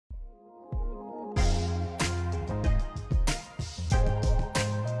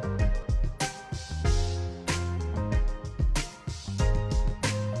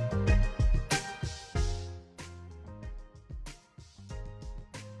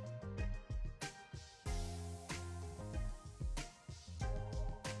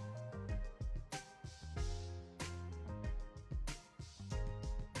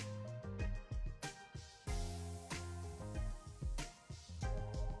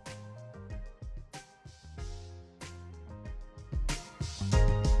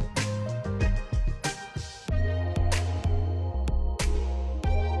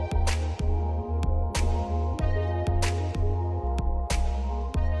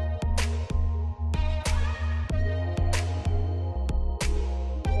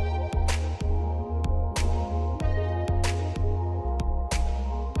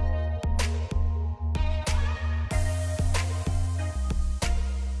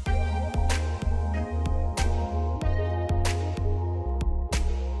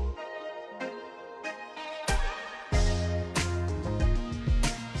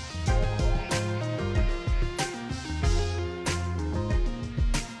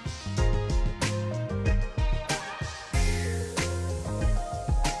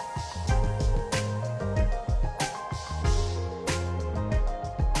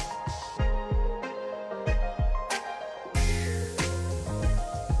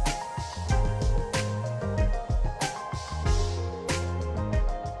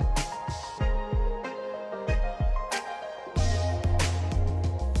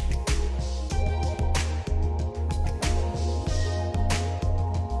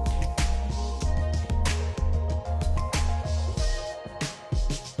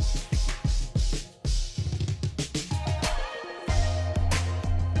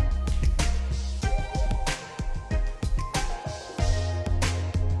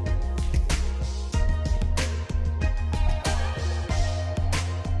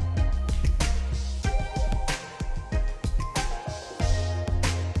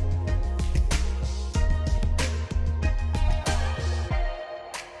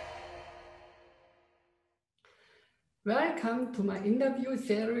Welcome to my interview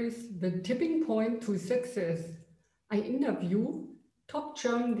series, The Tipping Point to Success. I interview top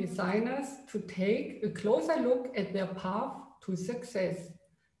German designers to take a closer look at their path to success.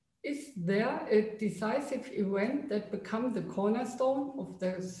 Is there a decisive event that becomes the cornerstone of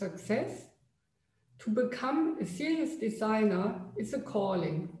their success? To become a serious designer is a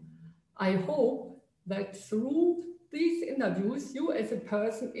calling. I hope that through these interviews, you as a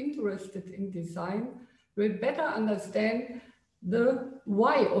person interested in design will better understand the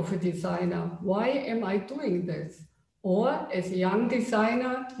why of a designer. Why am I doing this? Or as a young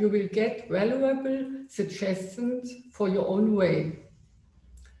designer, you will get valuable suggestions for your own way.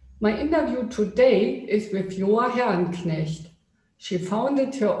 My interview today is with Joa Herrenknecht. She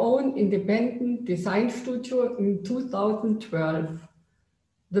founded her own independent design studio in 2012.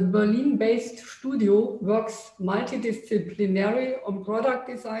 The Berlin-based studio works multidisciplinary on product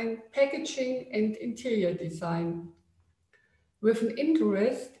design, packaging, and interior design. With an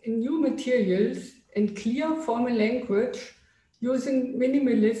interest in new materials and clear formal language, using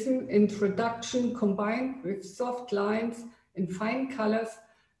minimalism and reduction combined with soft lines and fine colors,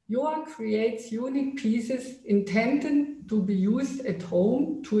 Joa creates unique pieces intended to be used at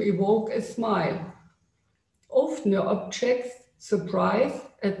home to evoke a smile. Often your objects surprise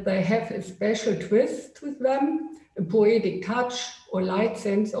as they have a special twist to them, a poetic touch or light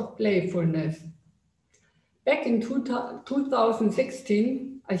sense of playfulness. Back in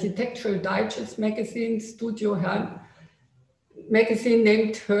 2016, Architectural Digest magazine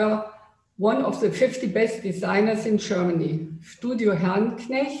named her one of the 50 best designers in Germany. Studio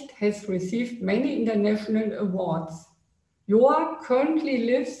Herrenknecht has received many international awards. Joa currently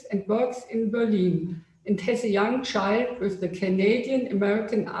lives and works in Berlin and has a young child with the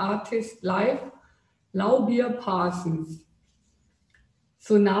Canadian-American artist Laubier Parsons.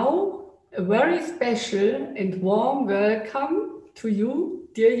 So now, a very special and warm welcome to you,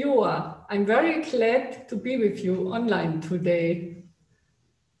 dear Joa. I'm very glad to be with you online today.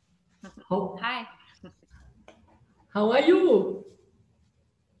 Hi. How are you?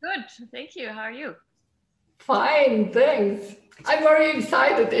 Good, thank you. How are you? Fine, thanks. I'm very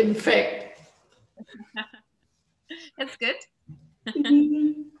excited, in fact. That's good.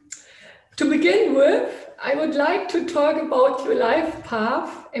 To begin with, I would like to talk about your life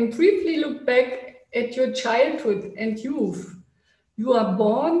path and briefly look back at your childhood and youth. You are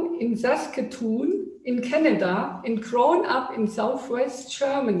born in Saskatoon in Canada and grown up in Southwest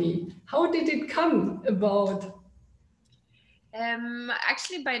Germany. How did it come about?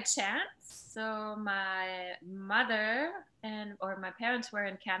 Actually by chance. So my mother or my parents were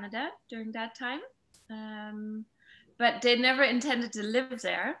in Canada during that time, but they never intended to live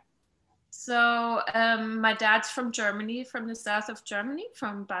there. So my dad's from Germany, from the south of Germany,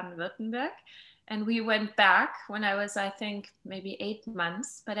 from Baden-Württemberg. And we went back when I was, I think, maybe 8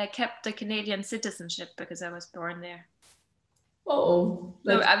 months, but I kept the Canadian citizenship because I was born there. Oh,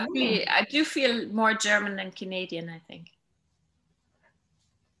 so I do feel more German than Canadian, I think.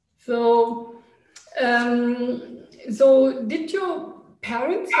 So, so did your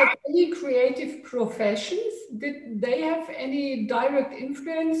parents have any creative professions? Did they have any direct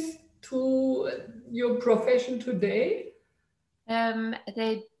influence to your profession today?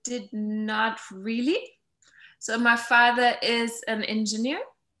 They did not really. So my father is an engineer,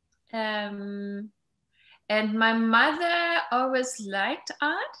 and my mother always liked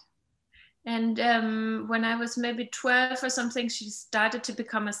art. And when I was maybe 12 or something, she started to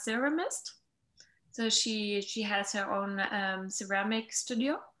become a ceramist. So she has her own ceramic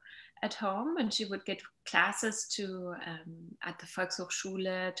studio at home, and she would get classes to at the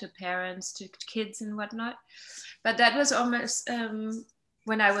Volkshochschule, to parents, to kids and whatnot. But that was almost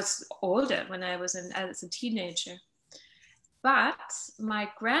when I was older, when I was as a teenager. But my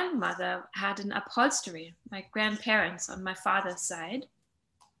grandmother had an upholstery, my grandparents on my father's side.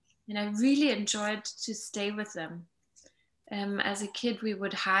 And I really enjoyed to stay with them. As a kid, we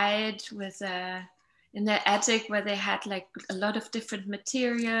would hide in their attic where they had like a lot of different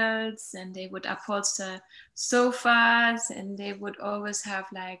materials, and they would upholster sofas, and they would always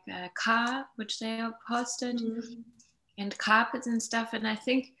have like a car which they upholstered, and carpets and stuff. And I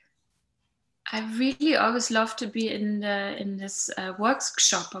think I really always loved to be in this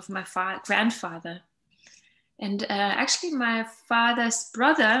workshop of my grandfather. And actually my father's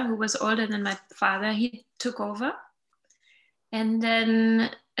brother, who was older than my father, he took over. And then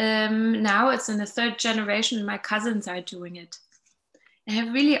now it's in the third generation, my cousins are doing it. And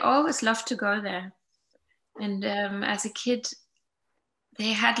I really always loved to go there. And as a kid,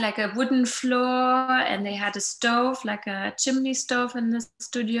 they had like a wooden floor, and they had a stove, like a chimney stove in the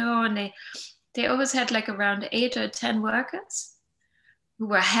studio. And they always had like around 8 or 10 workers who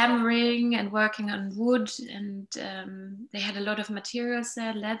were hammering and working on wood, and they had a lot of materials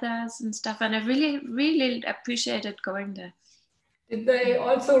there, leathers and stuff, and I really, really appreciated going there. Did they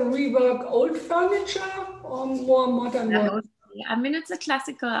also rework old furniture or more modern work? I mean, it's a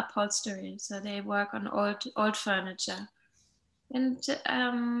classical upholstery, so they work on old furniture. And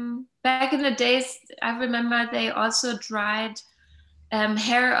back in the days, I remember they also dried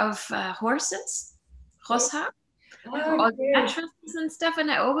hair of horses, rosshaar. All the mattresses and stuff,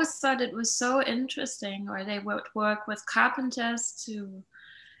 and I always thought it was so interesting. Or they would work with carpenters to.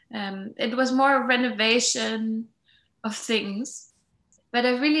 It was more a renovation of things, but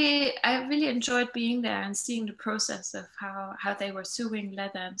I really enjoyed being there and seeing the process of how they were sewing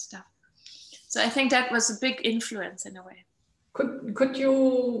leather and stuff. So I think that was a big influence in a way. Could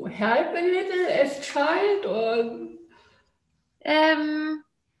you help a little as child, or?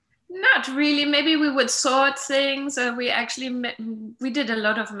 Not really. Maybe we would sort things, or we did a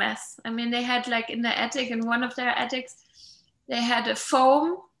lot of mess. I mean, they had like in the attic, in one of their attics, they had a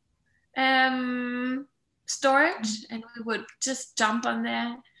foam storage, and we would just jump on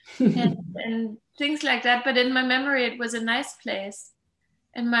there and things like that. But in my memory, it was a nice place.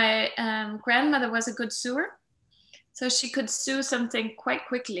 And my grandmother was a good sewer, so she could sew something quite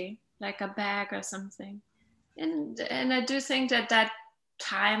quickly, like a bag or something. And I do think that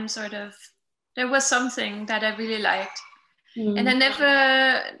time sort of, there was something that I really liked. And I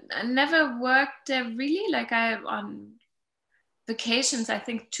never worked there really, like on vacations, I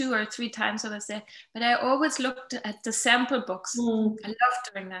think 2 or 3 times I was there, but I always looked at the sample books. I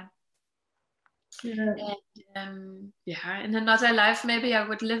loved doing that. And in another life maybe I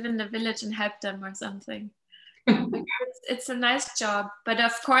would live in the village and help them or something. It's a nice job, but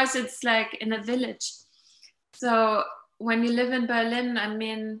of course it's like in a village. So when you live in Berlin, I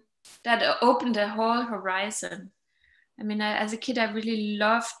mean, that opened a whole horizon. I mean, as a kid, I really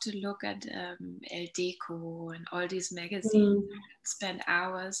loved to look at El Deco and all these magazines, spend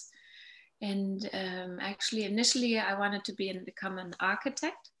hours. And actually, initially, I wanted to become an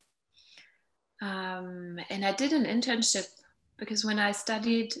architect. And I did an internship, because when I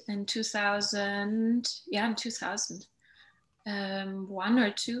studied in 2000, 1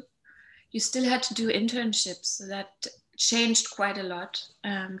 or 2, you still had to do internships. So that changed quite a lot.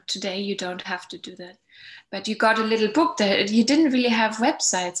 Today you don't have to do that, but you got a little book there. You didn't really have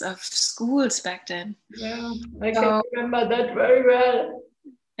websites of schools back then. Yeah, I can remember that very well.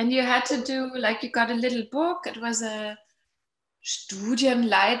 And you had to do, like, you got a little book. It was a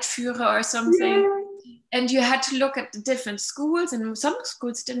Studienleitführer or something. Yeah. And you had to look at the different schools, and some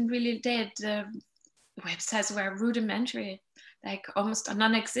schools didn't really, the websites were rudimentary, like almost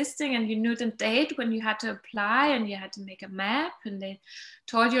non-existing, and you knew the date when you had to apply, and you had to make a map, and they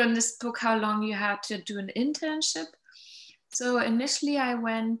told you in this book how long you had to do an internship. So initially I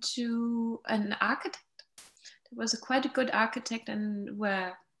went to an architect. There was quite a good architect and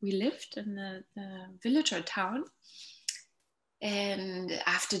where we lived in the village or town. And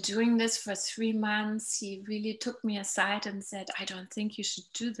after doing this for 3 months, he really took me aside and said, I don't think you should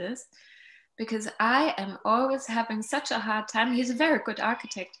do this, because I am always having such a hard time. He's a very good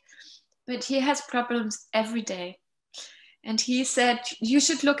architect, but he has problems every day. And he said, you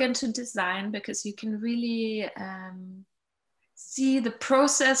should look into design, because you can really see the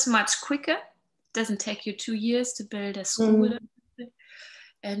process much quicker. It doesn't take you 2 years to build a school.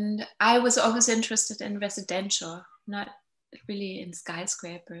 And I was always interested in residential, not really in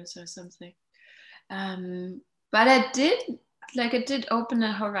skyscrapers or something. But it did open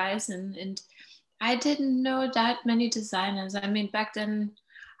a horizon, and I didn't know that many designers. I mean, back then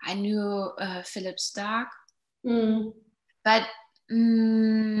I knew Philip Stark, but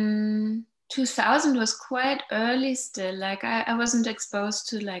 2000 was quite early still. Like I wasn't exposed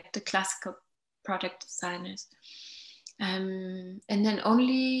to like the classical product designers. And then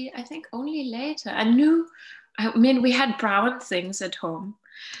I think only later I mean, we had brown things at home,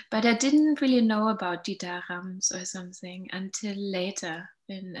 but I didn't really know about Dieter Rams or something until later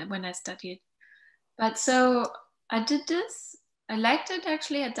when I studied. But so I did this. I liked it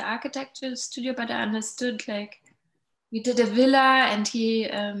actually at the architecture studio, but I understood, like, we did a villa, and he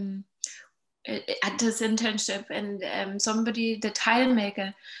at this internship, and somebody, the tile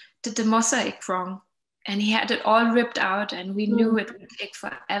maker, did the mosaic wrong, and he had it all ripped out, and we knew it would take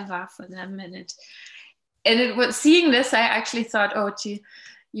forever for them, and it was, seeing this, I actually thought, oh gee,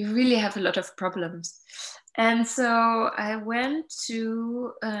 you really have a lot of problems. And so I went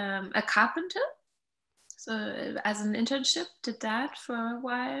to a carpenter, so as an internship, did that for a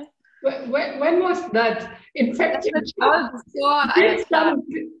while. When was that? In fact,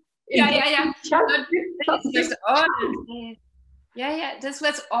 Yeah. This was all, this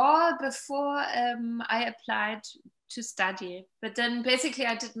was all before I applied to study. But then basically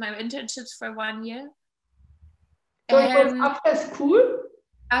I did my internships for 1 year. So it was after school?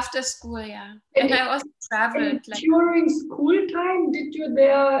 After school, yeah. And I also traveled. During school time, did you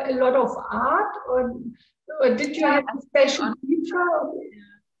there a lot of art, or did you have a special teacher?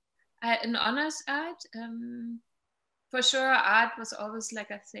 In honors art, for sure, art was always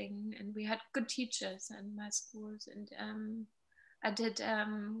like a thing, and we had good teachers in my schools. And I did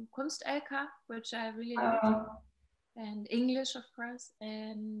Kunst LK, which I really liked, and English, of course,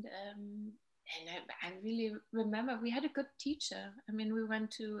 and I really remember we had a good teacher. I mean, we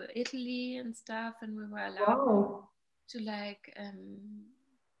went to Italy and stuff, and we were allowed to like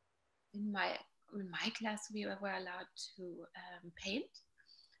in my class we were allowed to paint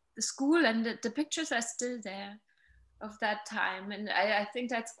the school, and the pictures are still there of that time. And I think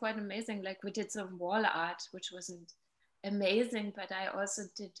that's quite amazing. Like, we did some wall art, which wasn't amazing, but I also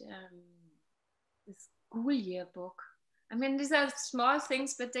did this school yearbook. I mean, these are small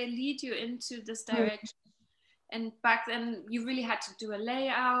things, but they lead you into this direction. And back then you really had to do a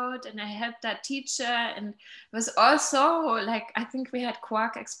layout, and I helped that teacher, and it was also like, I think we had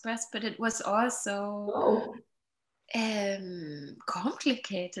Quark Express, but it was also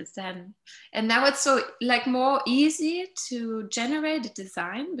complicated then. And now it's so like more easy to generate a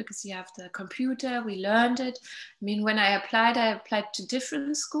design because you have the computer. We learned it. I mean, when I applied to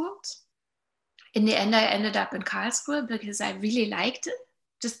different schools. In the end, I ended up in Karlsruhe because I really liked it.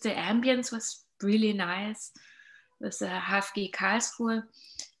 Just the ambience was really nice. It was a HFG Karlsruhe.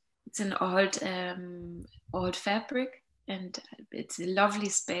 It's an old fabric, and it's a lovely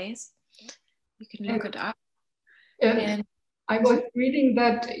space. You can look it up. And I was reading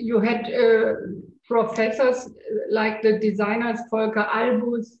that you had professors like the designers Volker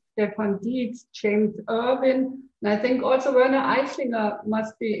Albus, Stefan Dietz, James Irwin, and I think also Werner Eichinger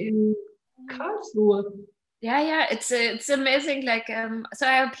must be in Karlsruhe. Yeah, it's amazing. Like, so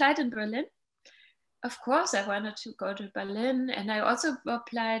I applied in Berlin. Of course, I wanted to go to Berlin, and I also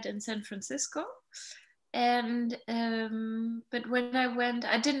applied in San Francisco. And but when I went,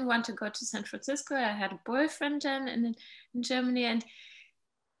 I didn't want to go to San Francisco. I had a boyfriend then in Germany, and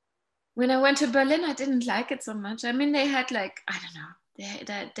when I went to Berlin, I didn't like it so much. I mean, they had like, I don't know,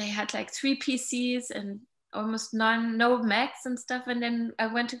 they had like 3 PCs and almost no Macs and stuff. And then I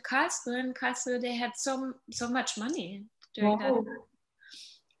went to Karlsruhe, and Karlsruhe, they had so much money during that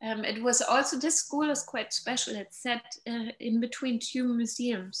time. It was also, this school is quite special. It's set in between 2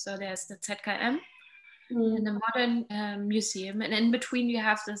 museums. So there's the ZKM and the Modern Museum. And in between you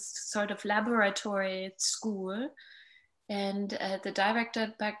have this sort of laboratory school. And the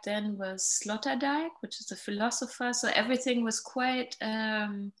director back then was Sloterdijk, which is a philosopher. So everything was quite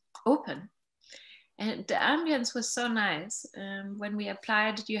open. And the ambience was so nice. When we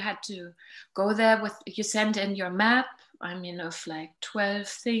applied, you had to go there you sent in your map, I mean, of like 12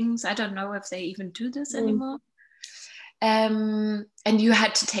 things. I don't know if they even do this anymore. And you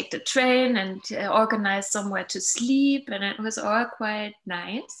had to take the train and organize somewhere to sleep. And it was all quite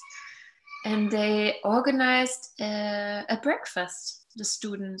nice. And they organized a breakfast. The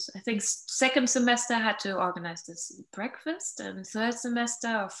students, I think second semester had to organize this breakfast, and third semester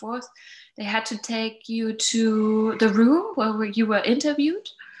or fourth, they had to take you to the room where you were interviewed.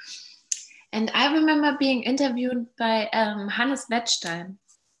 And I remember being interviewed by Hannes Wettstein,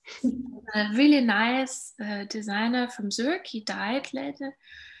 a really nice designer from Zurich. He died later,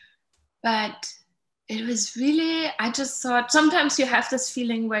 but it was really, I just thought, sometimes you have this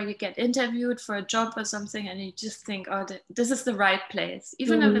feeling where you get interviewed for a job or something and you just think, oh, this is the right place.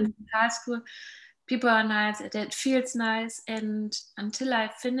 Even if it's in high school, people are nice, it feels nice. And until I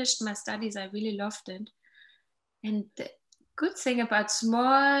finished my studies, I really loved it. And the good thing about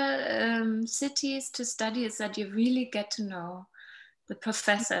small cities to study is that you really get to know the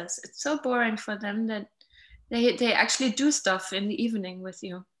professors. It's so boring for them that they actually do stuff in the evening with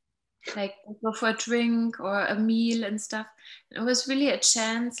you. Like go for a drink or a meal and stuff. It was really a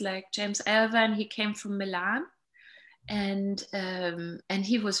chance. Like James Elvan, he came from Milan, and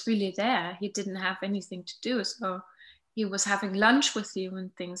he was really there. He didn't have anything to do, so he was having lunch with you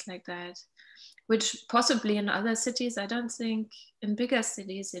and things like that. Which possibly in other cities, I don't think in bigger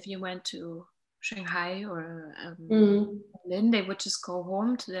cities, if you went to Shanghai or Berlin, they would just go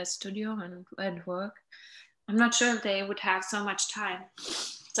home to their studio and work. I'm not sure if they would have so much time.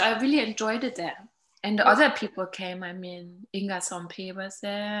 So I really enjoyed it there. And other people came. I mean, Inga Sompe was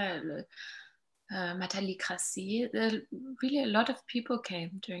there. Nathalie Grassi. Really a lot of people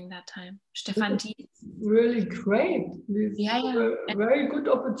came during that time. Stefan Dietz. Really great. These Yeah. very good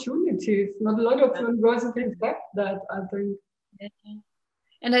opportunities. Not a lot of universities have that, I think.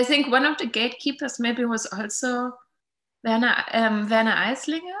 And I think one of the gatekeepers maybe was also Werner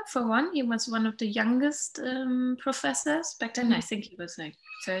Eislinger, for one. He was one of the youngest professors back then. I think he was like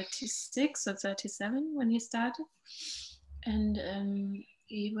 36 or 37 when he started. And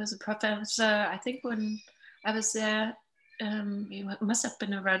he was a professor, I think when I was there, he must have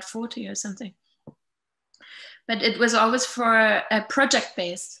been around 40 or something. But it was always for a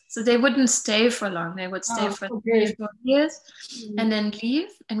project-based. So they wouldn't stay for long. They would stay for 3 or 4 years and then leave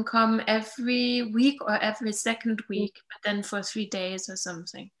and come every week or every second week, but then for 3 days or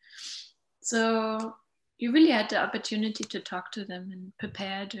something. So you really had the opportunity to talk to them and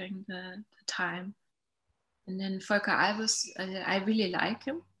prepare during the time. And then Volker I really like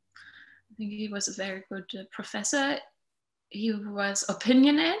him. I think he was a very good professor. He was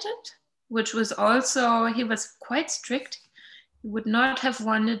opinionated, which was also, he was quite strict. He would not have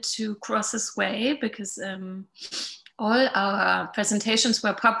wanted to cross his way because all our presentations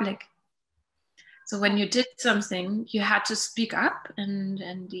were public. So when you did something, you had to speak up, and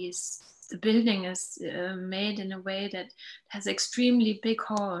the building is made in a way that has extremely big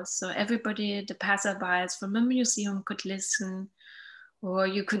halls. So everybody, the passerbys from a museum could listen, or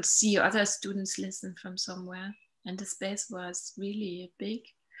you could see other students listen from somewhere. And the space was really big.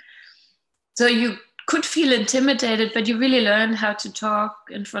 So you could feel intimidated, but you really learned how to talk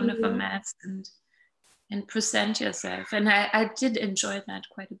in front of a mass and present yourself. And I did enjoy that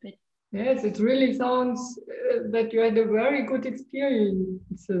quite a bit. Yes, it really sounds that you had a very good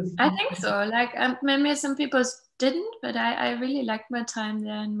experiences. I think so. Like maybe some people didn't, but I really liked my time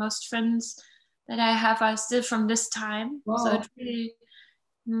there. And most friends that I have are still from this time. Wow. So it really,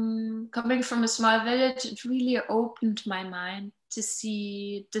 coming from a small village, it really opened my mind to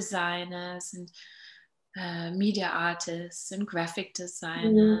see designers and media artists and graphic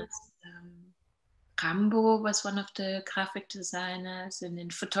designers. Rambo was one of the graphic designers, and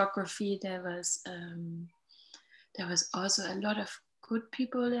in photography there was also a lot of good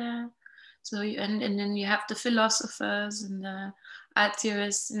people there. So and then you have the philosophers and the art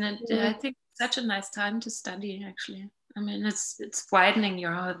theorists, and I think it's such a nice time to study. Actually, I mean it's widening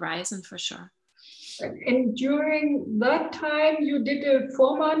your horizon for sure. And during that time, you did a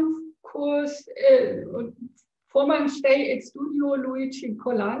 4-month course, 4-month stay at Studio Luigi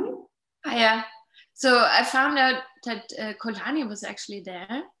Colani. Yeah. So I found out that Colani was actually there,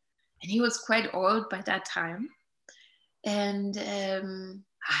 and he was quite old by that time. And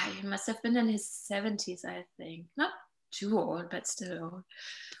he must have been in his 70s, I think. Not too old, but still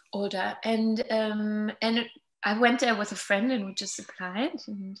older. And I went there with a friend, and we just applied.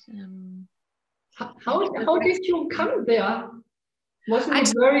 And how did you come there? Wasn't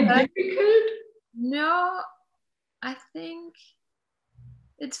it very difficult? No, I think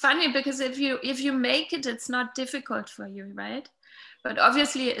it's funny because if you make it, it's not difficult for you, right? But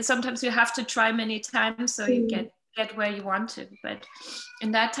obviously, sometimes you have to try many times so you get where you want to. But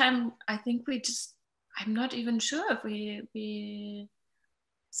in that time, I think I'm not even sure if we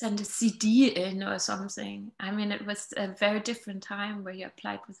sent a CD in or something. I mean, it was a very different time where you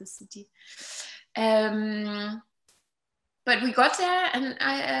applied with a CD. But we got there, and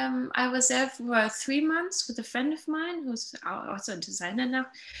I was there for 3 months with a friend of mine who's also a designer now,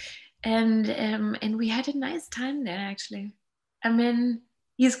 and we had a nice time there actually. I mean,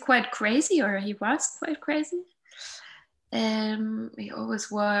 he's quite crazy, or he was quite crazy. He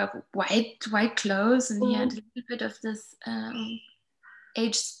always wore white clothes, and he had a little bit of this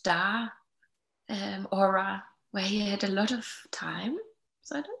age star aura, where he had a lot of time,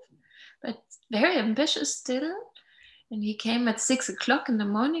 sort of, but very ambitious still. And he came at 6 o'clock in the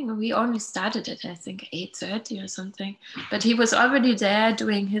morning, and we only started at, I think, 8:30 or something. But he was already there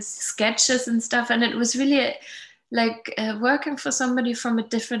doing his sketches and stuff. And it was really like working for somebody from a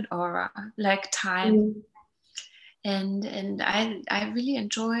different aura, like time. And I really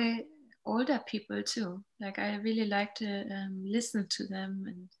enjoy older people too. Like I really like to listen to them,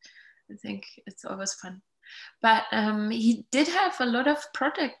 and I think it's always fun. But he did have a lot of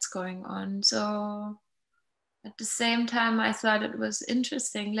projects going on. So at the same time, I thought it was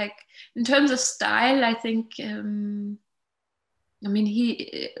interesting. Like in terms of style, I think, I mean,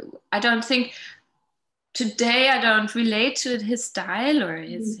 I don't think today I don't relate to his style or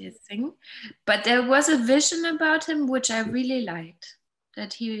his thing, but there was a vision about him which I really liked.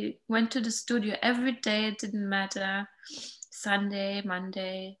 That he went to the studio every day, it didn't matter, Sunday,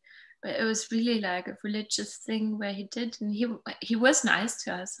 Monday, but it was really like a religious thing where he did, and he was nice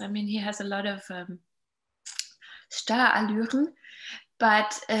to us. I mean, he has a lot of Starallüren,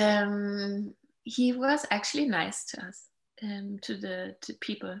 but he was actually nice to us, to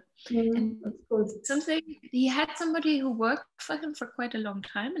people. And That's good. he had somebody who worked for him for quite a long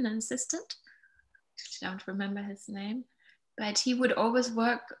time, an assistant. I don't remember his name, but he would always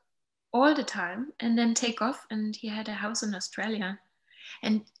work all the time and then take off, and he had a house in Australia.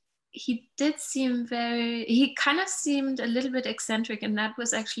 And he kind of seemed a little bit eccentric, and that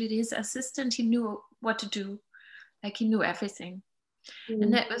was actually his assistant. He knew what to do, like he knew everything.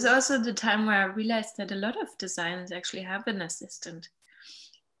 And that was also the time where I realized that a lot of designers actually have an assistant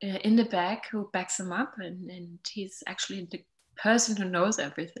in the back who backs them up, and he's actually the person who knows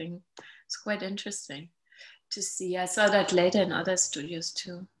everything. It's quite interesting to see. I saw that later in other studios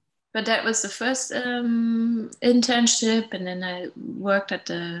too. But that was the first internship, and then I worked at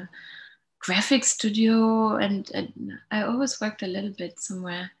the graphic studio, and I always worked a little bit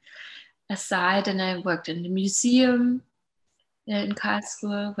somewhere aside, and I worked in the museum in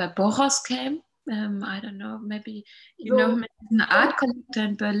Karlsruhe where Boros came. I don't know, maybe you know him as an art collector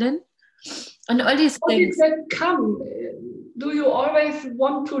in Berlin, and all these things. How did that come? Do you always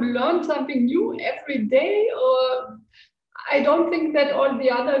want to learn something new every day, or I don't think that all the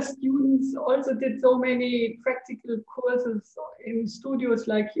other students also did so many practical courses in studios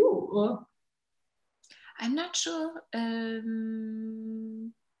like you, or? I'm not sure.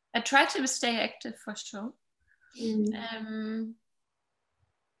 I try to stay active for sure.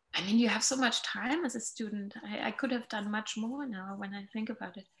 I mean, you have so much time as a student. I could have done much more now when I think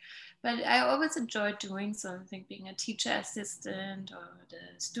about it. But I always enjoyed doing something, being a teacher assistant or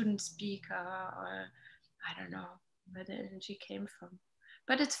the student speaker, or I don't know where the energy came from.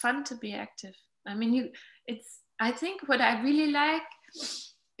 But it's fun to be active. I mean, I think what I really like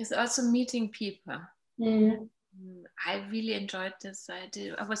is also meeting people. I really enjoyed this. I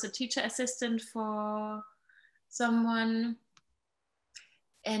was a teacher assistant for someone,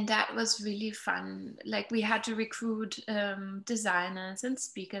 and that was really fun. Like, we had to recruit designers and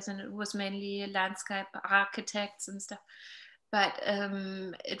speakers, and it was mainly landscape architects and stuff. But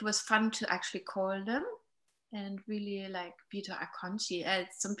it was fun to actually call them and really like be to Akonchi.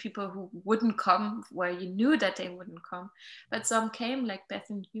 Some people who wouldn't come, where you knew that they wouldn't come, but some came, like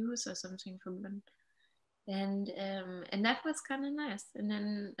Bethan Hughes or something from them. And that was kind of nice. And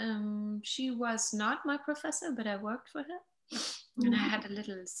then she was not my professor, but I worked for her. And I had a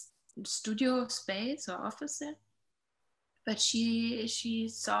little studio space or office there. But she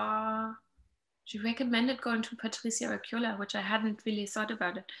recommended going to Patricia Urquiola, which I hadn't really thought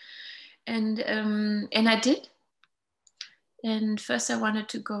about it. And I did. And first I wanted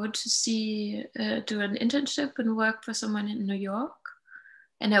to go to do an internship and work for someone in New York.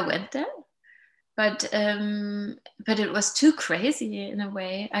 And I went there. But it was too crazy in a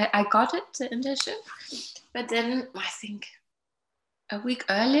way. I got it, the internship. But then I think a week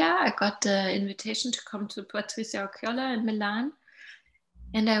earlier, I got the invitation to come to Patricia Urquiola in Milan.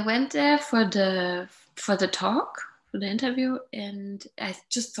 And I went there for the talk, for the interview, and I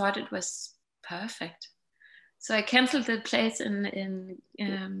just thought it was perfect. So I canceled the place in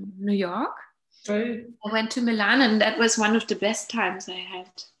New York. Right. I went to Milan, and that was one of the best times I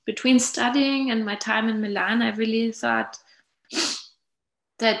had. Between studying and my time in Milan, I really thought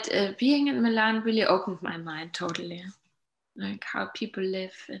that being in Milan really opened my mind totally. Like how people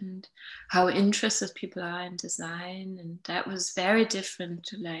live and how interested people are in design. And that was very different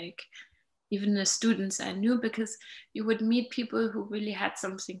to like even the students I knew, because you would meet people who really had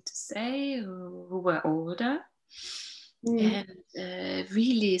something to say, who were older and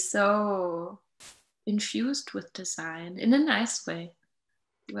really so infused with design in a nice way.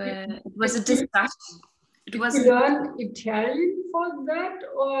 Where it was a discussion. Did you learn Italian for that,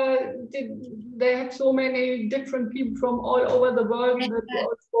 or did they have so many different people from all over the world that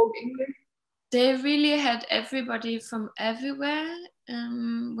all spoke English? They really had everybody from everywhere.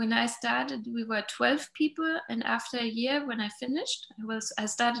 When I started, we were 12 people, and after a year, when I finished, I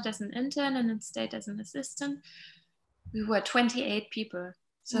started as an intern and then stayed as an assistant. We were 28 people,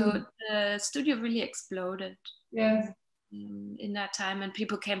 so the studio really exploded. Yes. In that time, and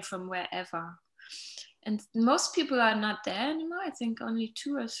people came from wherever. And most people are not there anymore. I think only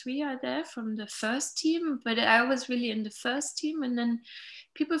 2 or 3 are there from the first team, but I was really in the first team. And then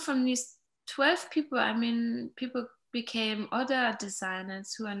people from these 12 people, I mean, people became other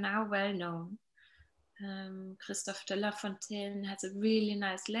designers who are now well known. Christoph de la Fontaine has a really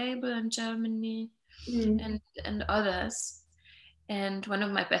nice label in Germany, and others. And one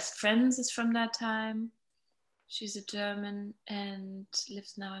of my best friends is from that time. She's a German and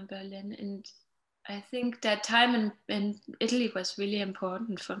lives now in Berlin. And I think that time in Italy was really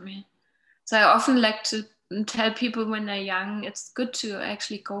important for me. So I often like to tell people when they're young, it's good to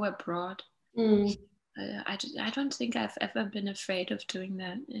actually go abroad. I don't think I've ever been afraid of doing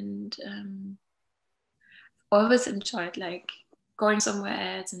that. And always enjoyed like going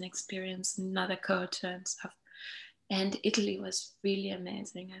somewhere else and experiencing another culture and stuff. And Italy was really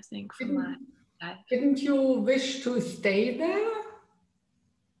amazing, I think, for my life. Didn't you wish to stay there?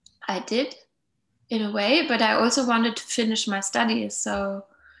 I did, in a way, but I also wanted to finish my studies. So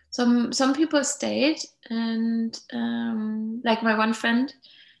some people stayed, and like my one friend,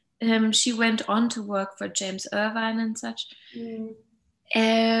 she went on to work for James Irvine and such.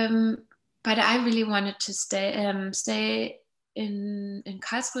 But I really wanted to stay in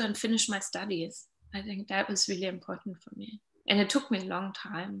Karlsruhe and finish my studies. I think that was really important for me. And it took me a long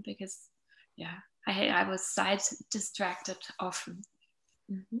time because, yeah, I was side distracted often.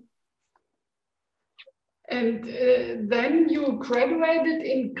 Mm-hmm. And then you graduated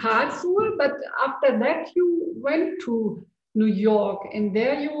in Karlsruhe, but after that you went to New York, and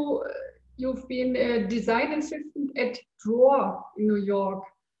there you've been a design assistant at Joa in New York.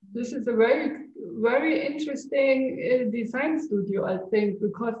 This is a very, very interesting design studio, I think,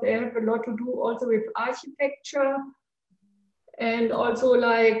 because they have a lot to do also with architecture and also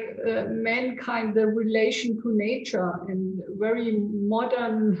like mankind, the relation to nature, and very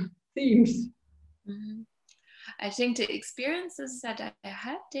modern themes. Mm-hmm. I think the experiences that I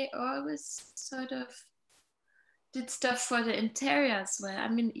had, they always sort of did stuff for the interior as well. I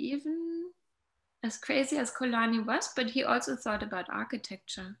mean, even as crazy as Kolani was, but he also thought about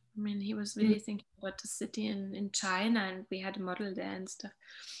architecture. I mean, he was really thinking about the city in China, and we had a model there and stuff.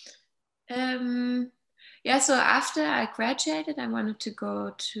 Yeah, so after I graduated, I wanted to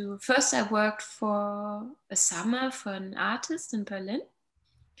go to, first I worked for a summer for an artist in Berlin,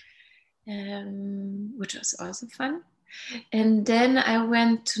 which was also fun. And then I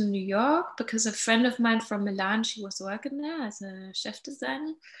went to New York because a friend of mine from Milan, she was working there as a chef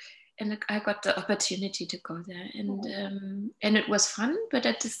designer. And I got the opportunity to go there, and it was fun. But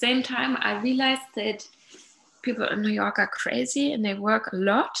at the same time, I realized that people in New York are crazy and they work a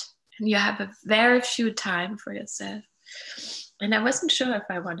lot, and you have a very few time for yourself. And I wasn't sure if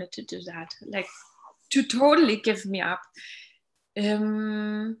I wanted to do that, like to totally give me up.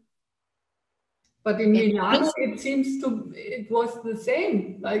 But in Milano, it was the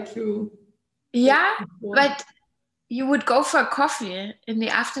same, like you. Yeah, but you would go for coffee in the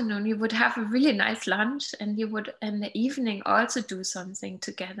afternoon, you would have a really nice lunch, and you would in the evening also do something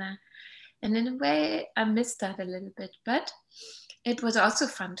together. And in a way, I missed that a little bit, but it was also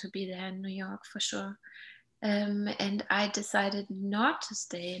fun to be there in New York for sure. And I decided not to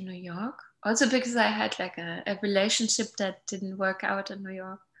stay in New York, also because I had like a relationship that didn't work out in New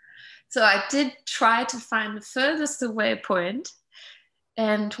York. So I did try to find the furthest away point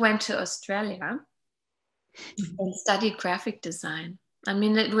and went to Australia and studied graphic design. I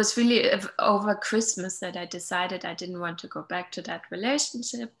mean, it was really over Christmas that I decided I didn't want to go back to that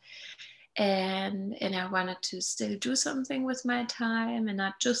relationship. And I wanted to still do something with my time and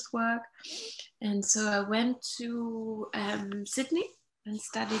not just work. And so I went to Sydney and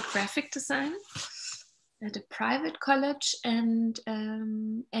studied graphic design at a private college, and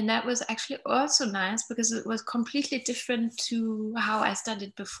that was actually also nice because it was completely different to how I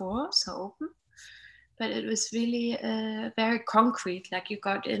studied before, so open. But it was really very concrete. Like you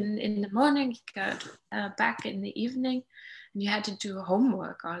got in the morning, you got back in the evening, and you had to do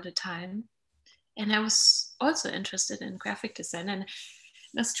homework all the time. And I was also interested in graphic design. And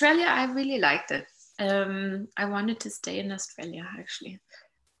in Australia, I really liked it. I wanted to stay in Australia, actually.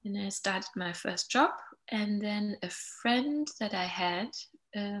 And I started my first job. And then a friend that I had,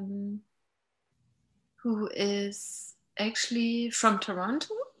 who is actually from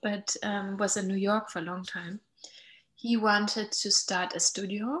Toronto, but was in New York for a long time. He wanted to start a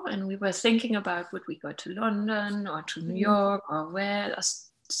studio, and we were thinking about would we go to London or to New York or where.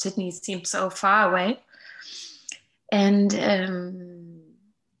 Sydney seemed so far away, and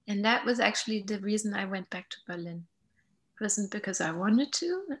that was actually the reason I went back to Berlin. It wasn't because I wanted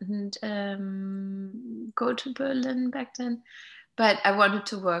to and go to Berlin back then, but I wanted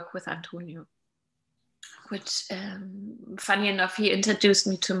to work with Antonio, which funny enough, he introduced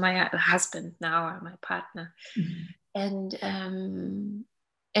me to my husband now, or my partner.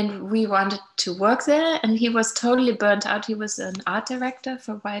 And we wanted to work there, and he was totally burnt out. He was an art director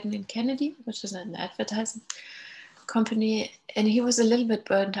for Wieden and Kennedy, which is an advertising company, and he was a little bit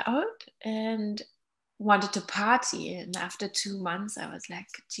burnt out. And wanted to party. And after 2 months, I was like,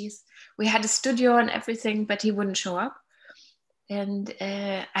 geez, we had a studio and everything, but he wouldn't show up. And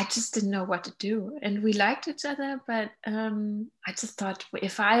I just didn't know what to do. And we liked each other, but I just thought,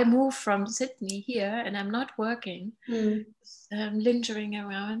 if I move from Sydney here and I'm not working, lingering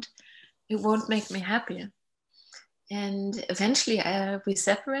around, it won't make me happier. And eventually we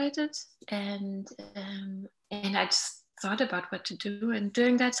separated, and I just thought about what to do. And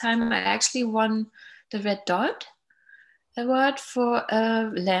during that time, I actually won the Red Dot Award for a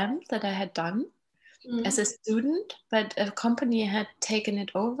lamp that I had done as a student, but a company had taken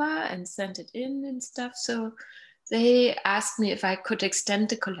it over and sent it in and stuff. So they asked me if I could extend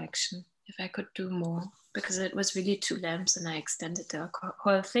the collection, if I could do more, because it was really 2 lamps, and I extended the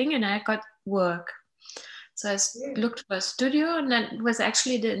whole thing, and I got work. So I looked for a studio, and that was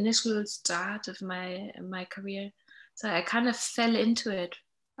actually the initial start of my career. So I kind of fell into it.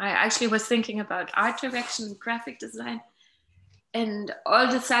 I actually was thinking about art direction, graphic design, and all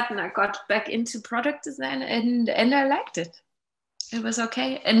of a sudden I got back into product design, and I liked it. It was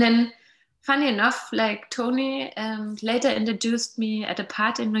okay. And then, funny enough, like Tony later introduced me at a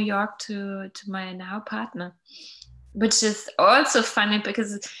party in New York to my now partner, which is also funny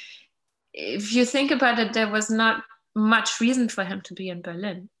because if you think about it, there was not much reason for him to be in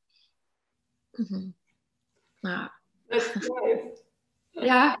Berlin. Yeah. That's nice.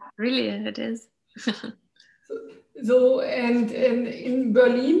 Yeah, really, it is. So, and in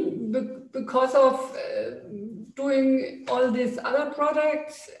Berlin, because of doing all these other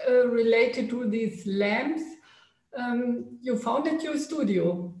products related to these lamps, you founded your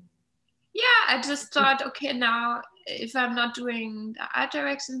studio. Yeah, I just thought, okay, now if I'm not doing the art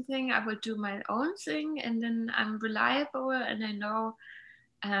direction thing, I will do my own thing, and then I'm reliable, and I know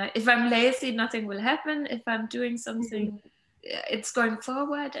if I'm lazy, nothing will happen. If I'm doing something, it's going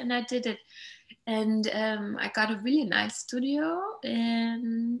forward, and I did it. And I got a really nice studio,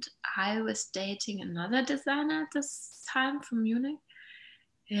 and I was dating another designer at this time from Munich,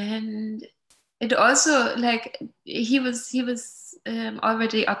 and it also, like, he was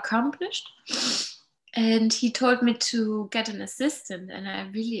already accomplished, and he told me to get an assistant, and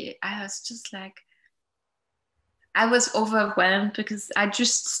I was just like, I was overwhelmed because I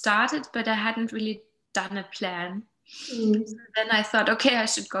just started, but I hadn't really done a plan. So then I thought, okay, I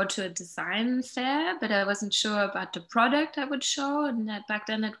should go to a design fair, but I wasn't sure about the product I would show. And back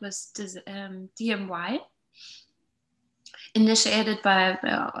then it was DMY, initiated by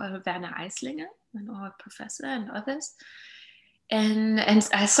Werner Eislinger, our professor, and others. And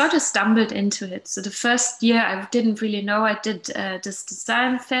I sort of stumbled into it. So the first year I didn't really know. I did this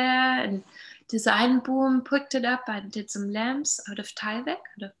design fair, and Design Boom picked it up. I did some lamps out of Tyvek,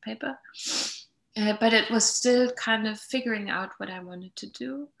 out of paper. But it was still kind of figuring out what I wanted to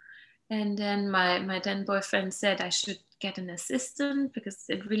do. And then my then boyfriend said I should get an assistant because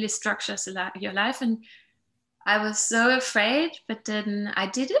it really structures your life. And I was so afraid, but then I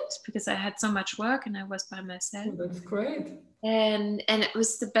did it because I had so much work and I was by myself. Oh, that's great. And it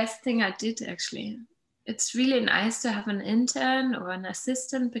was the best thing I did, actually. It's really nice to have an intern or an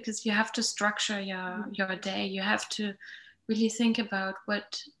assistant because you have to structure your day. You have to really think about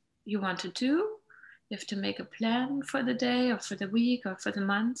what you want to do. You have to make a plan for the day or for the week or for the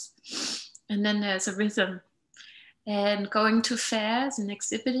month. And then there's a rhythm. And going to fairs and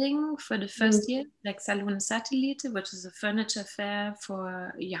exhibiting for the first year, like Salon Satellite, which is a furniture fair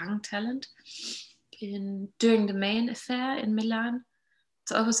for young talent, during the main fair in Milan.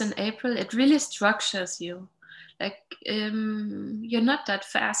 It's always in April. It really structures you. Like you're not that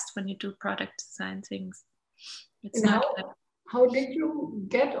fast when you do product design things. It's not. How did you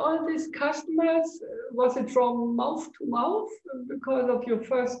get all these customers? Was it from mouth to mouth because of your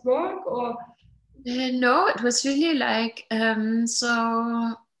first work, or? No, it was really like it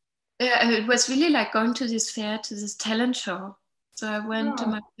was really like going to this fair, to this talent show. So I went to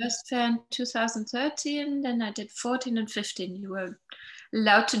my first fair in 2013, then I did 14 and 15. You were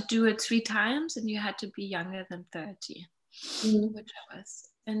allowed to do it 3 times, and you had to be younger than 30, which I was.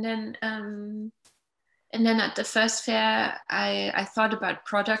 And then at the first fair, I thought about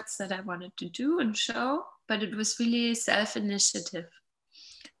products that I wanted to do and show, but it was really self-initiative.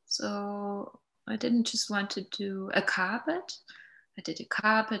 So I didn't just want to do a carpet. I did a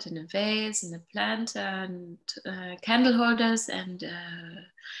carpet and a vase and a planter and candle holders and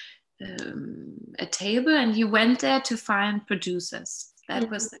a table. And you went there to find producers. That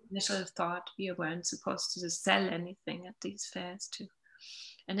was the initial thought. We weren't supposed to sell anything at these fairs too.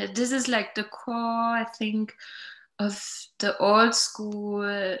 And this is like the core, I think, of the old school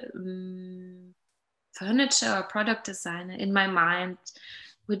furniture or product designer in my mind.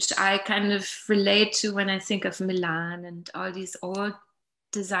 which I kind of relate to when I think of Milan and all these old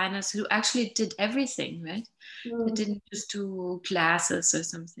designers who actually did everything, right? They didn't just do glasses or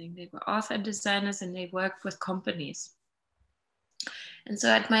something. They were author designers and they worked with companies. And so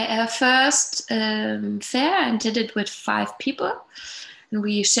at my first fair, I did it with 5 people, and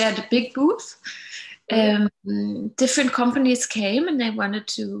we shared a big booth. Different companies came and they wanted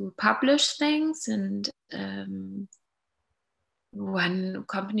to publish things, and one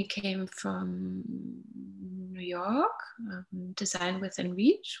company came from New York, Design Within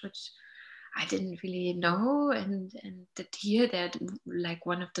Reach, which I didn't really know, and that here they're like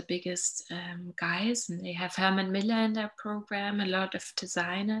one of the biggest guys, and they have Herman Miller in their program, a lot of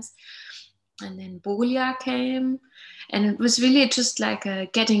designers. And then Bolia came, and it was really just like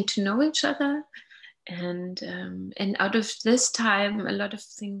getting to know each other, and out of this time a lot of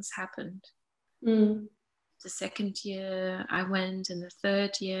things happened. The second year I went, and the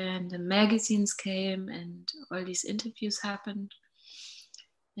third year, and the magazines came, and all these interviews happened.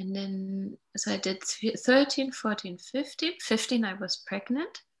 And then, so I did 13, 14, 15. 15, I was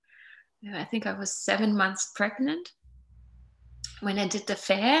pregnant. I think I was 7 months pregnant when I did the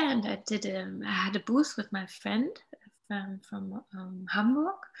fair, and I had a booth with my friend from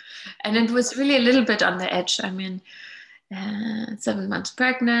Hamburg. And it was really a little bit on the edge. I mean, 7 months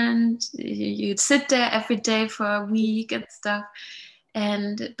pregnant, you'd sit there every day for a week and stuff.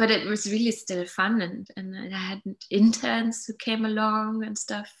 But it was really still fun, and I had interns who came along and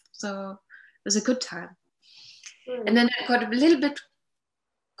stuff, so it was a good time. And then I got a little bit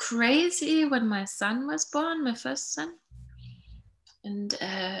crazy when my son was born, my first son, and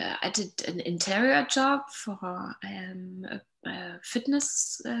I did an interior job for a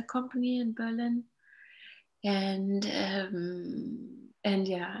fitness company in Berlin, and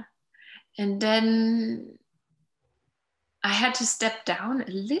yeah, and then I had to step down a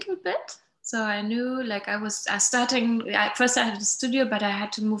little bit. So I knew, like, I was starting, first I had a studio, but I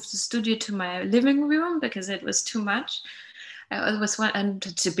had to move the studio to my living room because it was too much. I always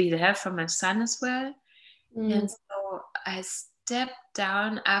wanted to be there for my son as well. And so I stepped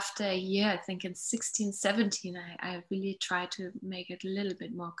down after a year, I think in 16, 17, I really tried to make it a little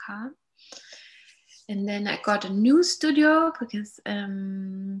bit more calm. And then I got a new studio because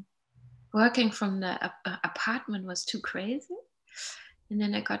working from the apartment was too crazy. And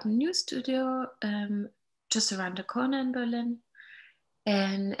then I got a new studio just around the corner in Berlin.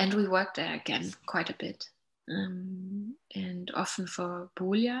 And we worked there again quite a bit. And often for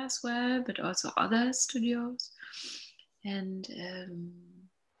Bolia as well, but also other studios. And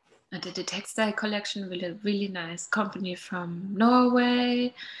I did a textile collection with a really nice company from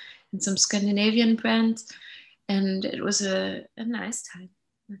Norway and some Scandinavian brands. And it was a nice time,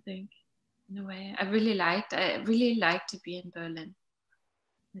 I think. In a way, I really liked to be in Berlin.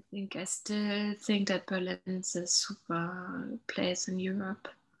 I still think that Berlin is a super place in Europe.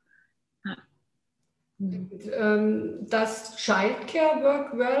 Does childcare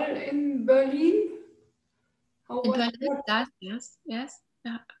work well in Berlin? In Berlin, it does, yes,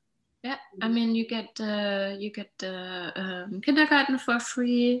 yeah. I mean, you get the kindergarten for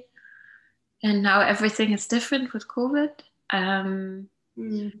free, and now everything is different with COVID.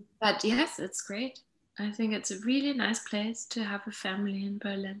 But yes, it's great. I think it's a really nice place to have a family in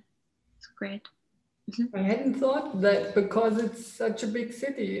Berlin. It's great. I hadn't thought that because it's such a big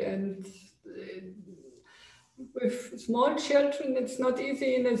city, and with small children, it's not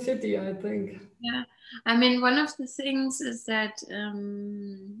easy in a city, I think. Yeah, I mean, one of the things is that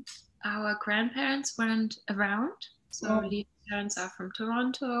our grandparents weren't around. So Lee's parents are from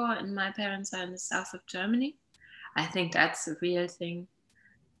Toronto, and my parents are in the south of Germany. I think that's a real thing.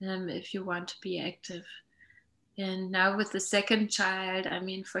 If you want to be active. And now with the second child, I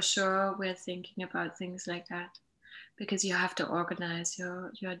mean, for sure, we're thinking about things like that, because you have to organize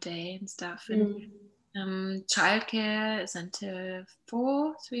your day and stuff. And childcare is until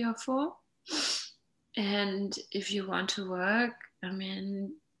 3 or 4. And if you want to work, I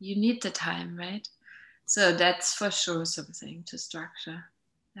mean, you need the time, right? So that's for sure something to structure.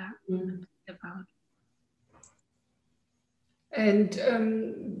 Yeah, about. And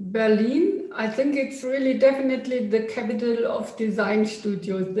Berlin, I think it's really definitely the capital of design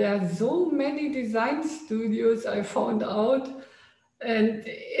studios. There are so many design studios, I found out. And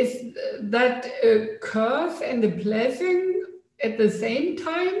is that a curse and a blessing at the same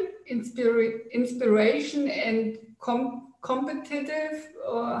time? Inspiration and competitive,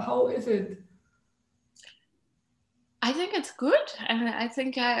 or how is it? I think it's good. I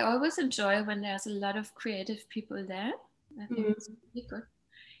think I always enjoy when there's a lot of creative people there. I think it's really good.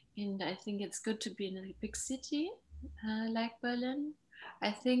 And I think it's good to be in a big city like Berlin.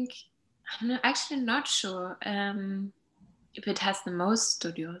 I think, actually not sure if it has the most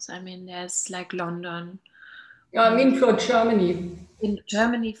studios. I mean, there's like London. Yeah, I mean for Germany. In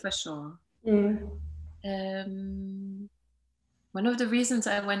Germany for sure. Mm. One of the reasons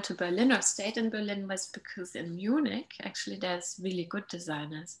I went to Berlin or stayed in Berlin was because in Munich, actually, there's really good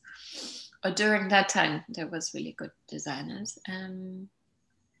designers. Or during that time, there was really good designers. I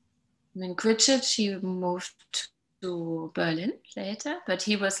mean, Gritschet, she moved to Berlin later, but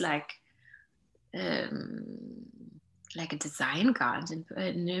he was like a design guard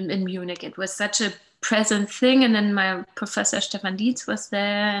in Munich. It was such a present thing. And then my professor Stefan Dietz was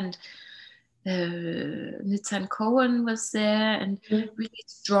there, and Nitzan Cohen was there, and really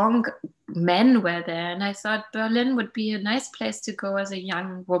strong men were there. And I thought Berlin would be a nice place to go as a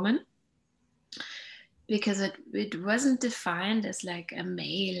young woman, because it wasn't defined as like a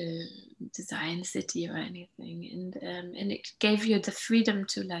male design city or anything. And it gave you the freedom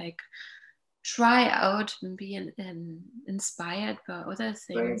to like try out and be inspired by other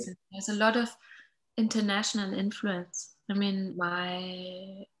things. Right. And there's a lot of international influence. I mean,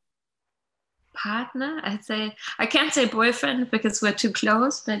 my partner, I can't say boyfriend because we're too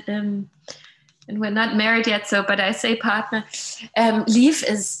close, but and we're not married yet, but I say partner. Leaf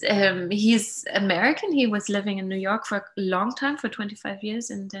is he's American. He was living in New York for a long time, for 25 years,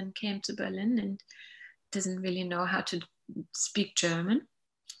 and then came to Berlin and doesn't really know how to speak German.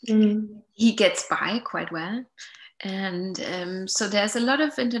 He gets by quite well. And so there's a lot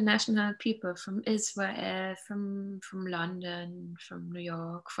of international people from Israel, from London, from New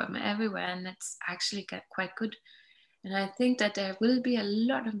York, from everywhere, and that's actually quite good. And I think that there will be a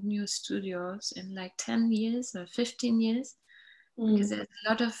lot of new studios in like 10 years or 15 years, because there's a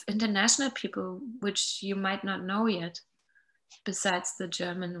lot of international people which you might not know yet, besides the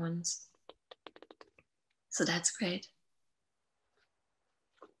German ones. So that's great.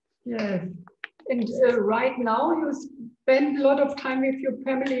 Yes. And right now you spend a lot of time with your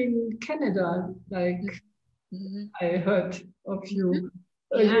family in Canada, like I heard of you.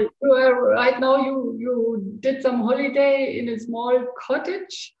 Yeah. Right now you did some holiday in a small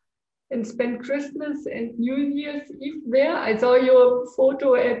cottage and spent Christmas and New Year's Eve there. I saw your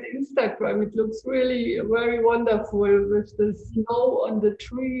photo at Instagram. It looks really very wonderful with the snow on the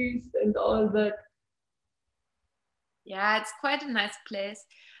trees and all that. Yeah, it's quite a nice place.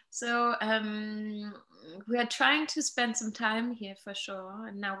 So we are trying to spend some time here for sure.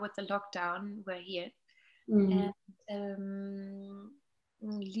 And now with the lockdown, we're here. And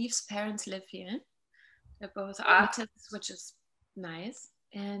Leaf's parents live here. They're both artists, which is nice.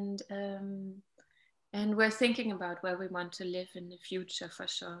 And we're thinking about where we want to live in the future for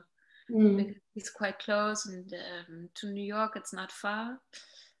sure. Because it's quite close, and to New York, it's not far.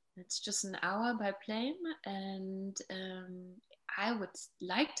 It's just an hour by plane, and I would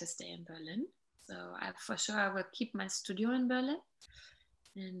like to stay in Berlin. So for sure I will keep my studio in Berlin,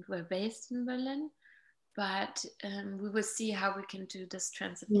 and we're based in Berlin. But we will see how we can do this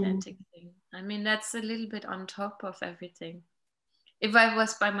transatlantic thing. I mean, that's a little bit on top of everything. If I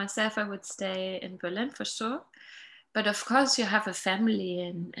was by myself, I would stay in Berlin for sure. But of course, you have a family,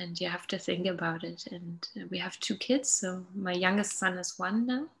 and you have to think about it. And we have 2 kids. So my youngest son is 1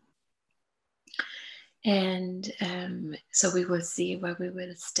 now. And so we will see where we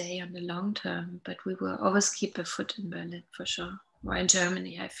will stay on the long term. But we will always keep a foot in Berlin for sure. Or in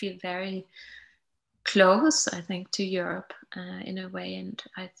Germany. I feel very close, I think, to Europe in a way. And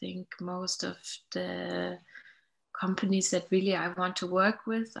I think most of the companies that really I want to work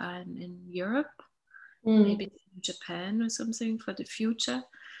with are in Europe. Maybe in Japan or something for the future.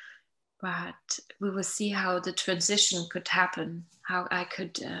 But we will see how the transition could happen, how I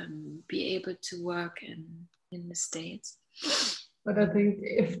could be able to work in the States. But I think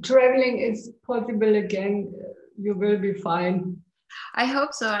if traveling is possible again, you will be fine. I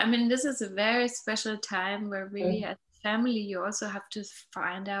hope so. I mean, this is a very special time where really as a family, you also have to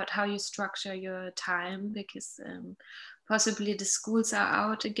find out how you structure your time, because possibly the schools are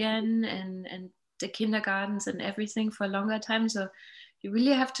out again, and the kindergartens and everything for a longer time. So you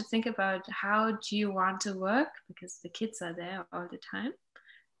really have to think about how do you want to work, because the kids are there all the time.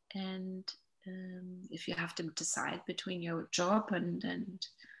 And if you have to decide between your job and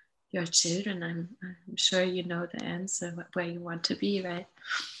your children, I'm sure you know the answer, where you want to be, right?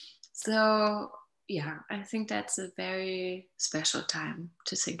 So yeah, I think that's a very special time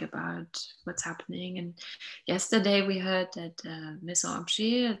to think about what's happening. And yesterday we heard that Maison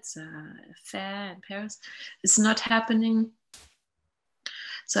Objet, it's a fair in Paris, is not happening.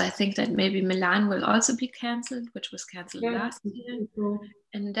 So I think that maybe Milan will also be cancelled, which was cancelled Yeah. last year.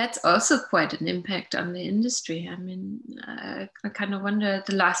 And that's also quite an impact on the industry. I mean, I kind of wonder,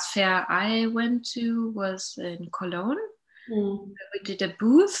 the last fair I went to was in Cologne. We did a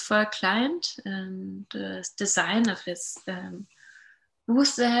booth for a client, and the design of his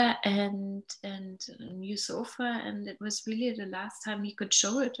booth there, and a new sofa, and it was really the last time he could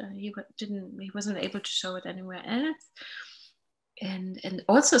show it. He wasn't able to show it anywhere else. And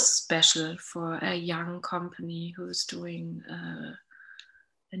also special for a young company who's doing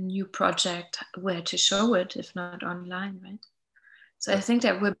a new project, where to show it if not online, right? So I think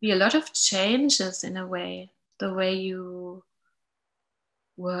there will be a lot of changes in a way, the way you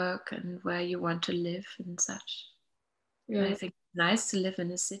work and where you want to live and such. Yeah. I think it's nice to live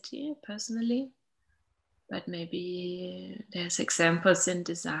in a city personally, but maybe there's examples in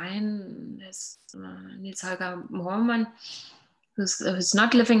design. There's Nils Holger Moorman, who's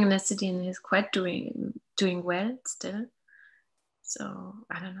not living in a city and is quite doing well still. So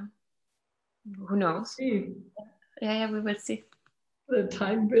I don't know. Who knows? Yeah, we will see. The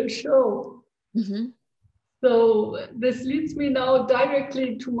time will show. So this leads me now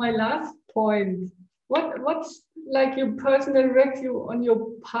directly to my last point. What's like your personal review on your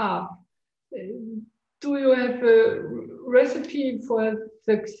path? Do you have a recipe for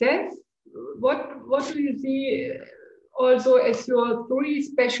success? What do you see also as your 3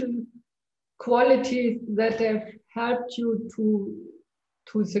 special qualities that have helped you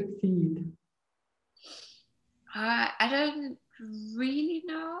to succeed? I don't really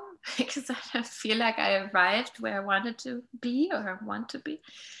know, because I don't feel like I arrived where I wanted to be or I want to be.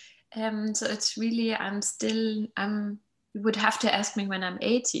 So it's really, you would have to ask me when I'm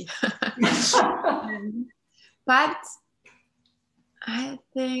 80. But I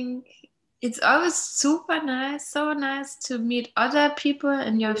think it's always super nice, so nice to meet other people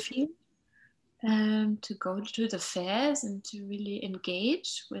in your field, to go to the fairs and to really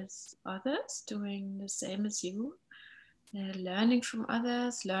engage with others doing the same as you, learning from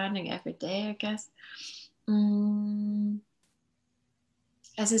others, learning every day, I guess.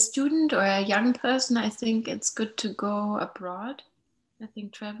 As a student or a young person, I think it's good to go abroad. I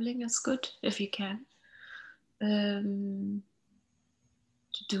think traveling is good if you can.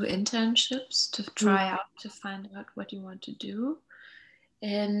 To do internships, to try out, to find out what you want to do.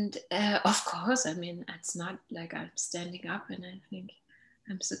 And of course, I mean, it's not like I'm standing up and I think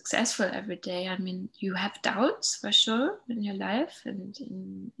I'm successful every day. I mean, you have doubts for sure in your life and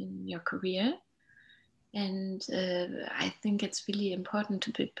in your career. And I think it's really important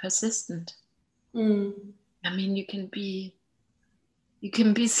to be persistent. I mean, you can be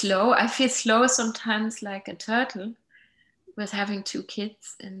slow. I feel slow sometimes, like a turtle with having 2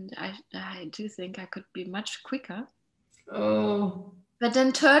 kids, and I do think I could be much quicker. Oh. But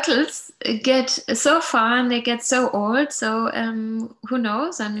then turtles get so far and they get so old. So who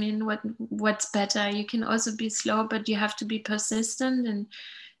knows? I mean, what's better? You can also be slow, but you have to be persistent,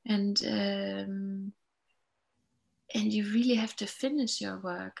 and you really have to finish your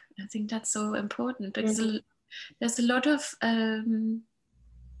work. I think that's so important, because there's a lot of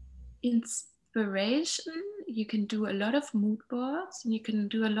inspiration. You can do a lot of mood boards, and you can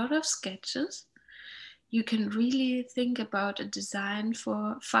do a lot of sketches. You can really think about a design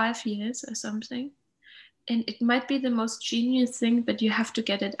for 5 years or something. And it might be the most genius thing, but you have to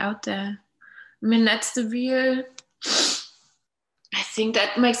get it out there. I mean, I think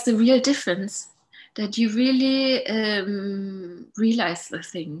that makes the real difference, that you really realize the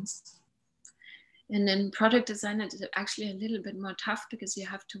things. And then product design is actually a little bit more tough, because you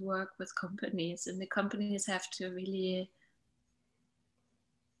have to work with companies, and the companies have to really,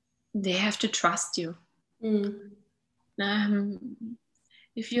 they have to trust you.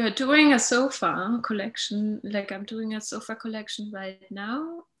 If you're doing a sofa collection, like I'm doing a sofa collection right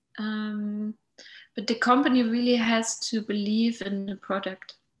now, but the company really has to believe in the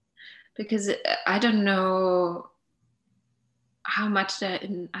product, because I don't know how much they're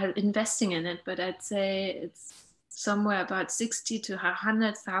investing in it, but I'd say it's somewhere about 60 to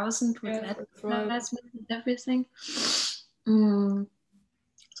 100,000 with advertisement and everything.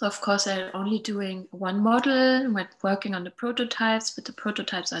 So of course I'm only doing 1 model. We're working on the prototypes, but the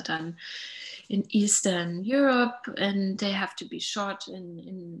prototypes are done in Eastern Europe, and they have to be shot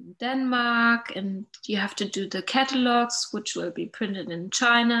in Denmark, and you have to do the catalogs, which will be printed in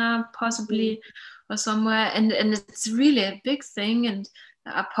China possibly, or somewhere, and it's really a big thing, and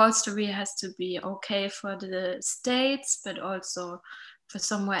the upholstery has to be okay for the States, but also for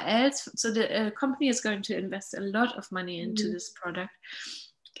somewhere else. So the company is going to invest a lot of money into this product.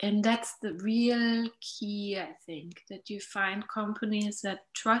 And that's the real key, I think, that you find companies that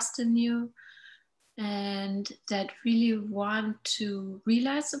trust in you and that really want to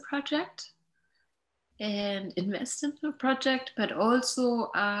realize the project and invest in the project, but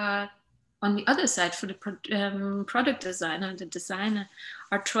also on the other side, for the product designer, the designer,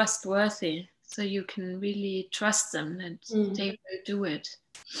 are trustworthy. So you can really trust them that they will do it.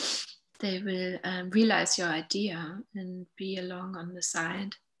 They will realize your idea and be along on the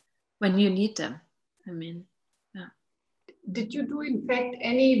side when you need them. I mean, yeah. Did you do, in fact,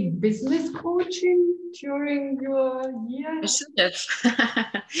 any business coaching during your year? I should have.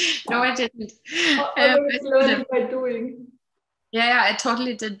 No, I didn't. Always learning by doing. Yeah, I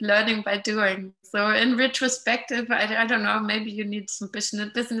totally did learning by doing. So in retrospective, I don't know, maybe you need some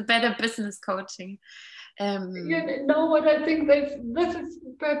better business coaching. You know what I think? This is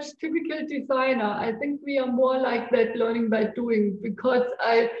perhaps typical designer. I think we are more like that, learning by doing, because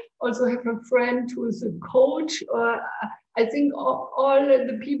I also have a friend who is a coach. I think all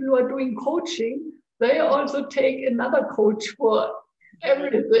the people who are doing coaching, they also take another coach for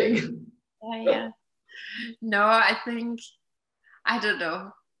everything. Yeah. No, I think, I don't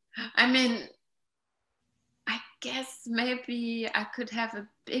know. I mean, I guess maybe I could have a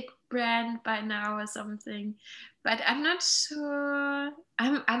big brand by now or something, but I'm not sure.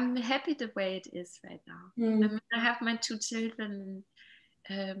 I'm happy the way it is right now. I mean, I have my 2 children,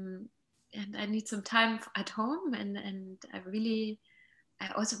 and I need some time at home, and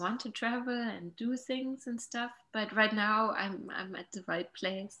I also want to travel and do things and stuff. But right now, I'm at the right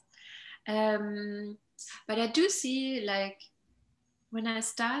place. But I do see, like, when I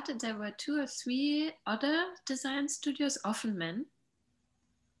started, there were 2 or 3 other design studios, often men.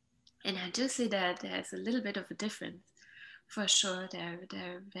 And I do see that there's a little bit of a difference. For sure,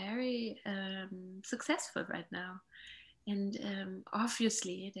 they're very successful right now. And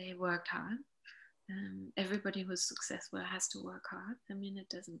obviously, they worked hard. Everybody who's successful has to work hard. I mean, it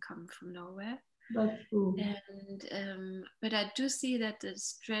doesn't come from nowhere. That's true. And but I do see that the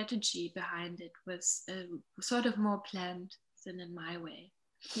strategy behind it was sort of more planned than in my way.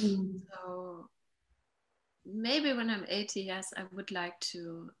 So maybe when I'm 80, yes, I would like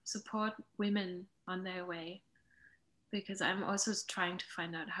to support women on their way, because I'm also trying to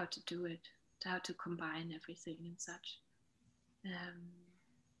find out how to do it, how to combine everything and such.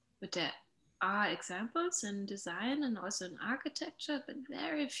 But there are examples in design and also in architecture, but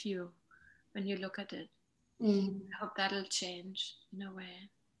very few when you look at it. I hope that'll change in a way.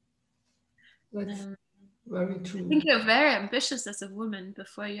 That's very true. I think you're very ambitious as a woman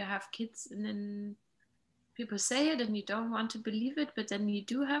before you have kids, and then people say it and you don't want to believe it, but then you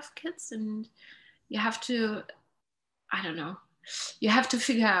do have kids and you have to, I don't know, you have to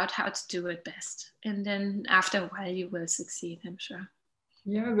figure out how to do it best. And then after a while you will succeed, I'm sure.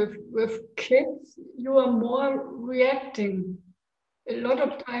 Yeah, with kids, you are more reacting. A lot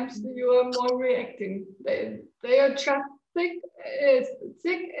of times you are more reacting. They are just sick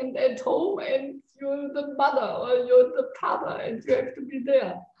and at home, and you're the mother or you're the father, and you have to be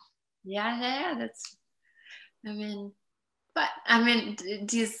there. Yeah, that's, I mean, but I mean,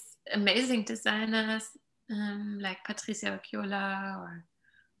 these amazing designers like Patricia Occhiola or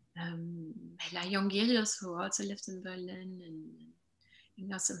Mela Jongerius, who also lives in Berlin, and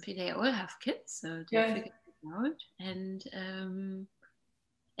Ignace and P, they all have kids, so they figured it out.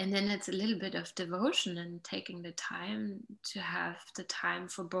 And then it's a little bit of devotion and taking the time to have the time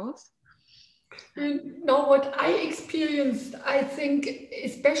for both. You know what I experienced, I think,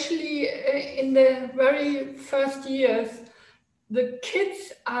 especially in the very first years, the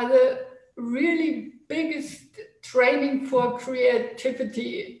kids are the really biggest training for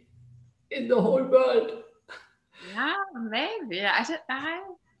creativity in the whole world. Yeah, maybe.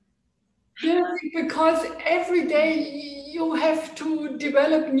 Yeah, because every day you have to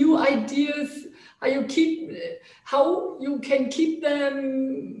develop new ideas, how you can keep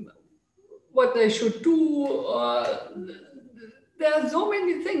them, what they should do. There are so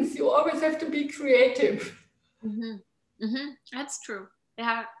many things. You always have to be creative. That's true.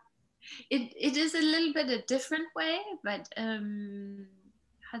 Yeah, it is a little bit a different way, but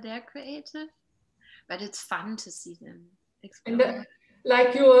how they're creative. But it's fun to see them explore. And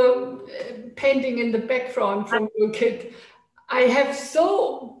like you're painting in the background from your kid. I have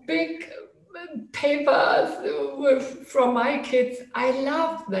so big papers from my kids. I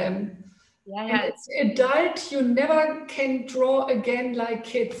love them. Yeah. As adult, you never can draw again like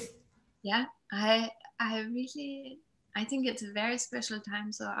kids. Yeah, I think it's a very special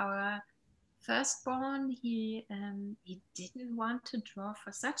time. So our firstborn, he didn't want to draw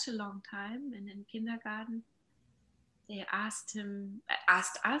for such a long time, and in kindergarten they asked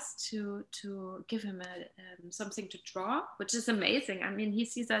us to give him something to draw, which is amazing. I mean, he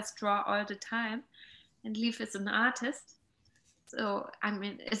sees us draw all the time, and Leaf is an artist. So, I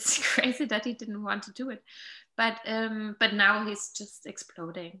mean, it's crazy that he didn't want to do it. But now he's just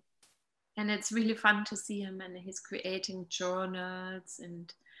exploding. And it's really fun to see him, and he's creating journals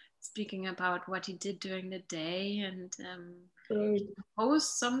and speaking about what he did during the day, and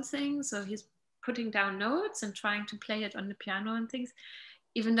post something. So he's putting down notes and trying to play it on the piano and things,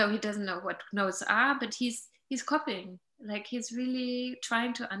 even though he doesn't know what notes are, but he's copying. Like, he's really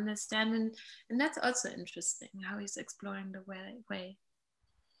trying to understand, and that's also interesting, how he's exploring the way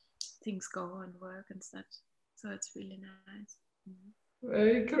things go and work and such. So it's really nice.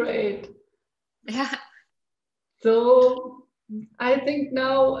 Very great. Yeah. So I think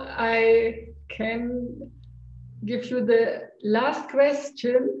now I can give you the last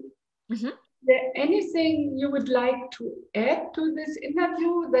question. Mm-hmm. Is there anything you would like to add to this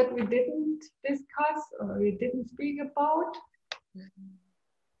interview that we didn't discuss or we didn't speak about? I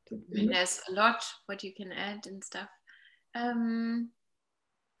mean, there's a lot what you can add and stuff.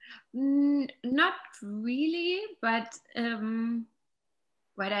 Not really, but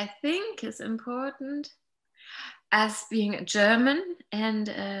what I think is important, as being a German and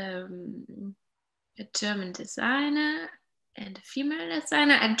a German designer and a female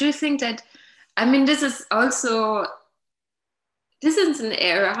designer, I do think that, I mean, this is an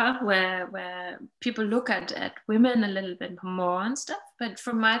era where people look at women a little bit more and stuff. But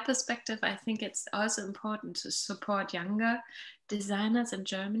from my perspective, I think it's also important to support younger designers in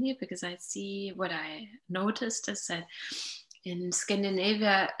Germany, because I see, what I noticed is that in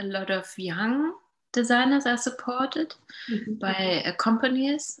Scandinavia, a lot of young designers are supported by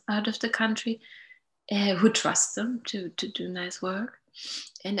companies out of the country who trust them to do nice work.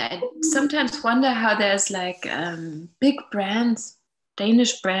 And I sometimes wonder how there's like big brands,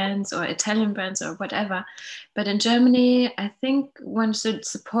 Danish brands or Italian brands or whatever, but in Germany, I think one should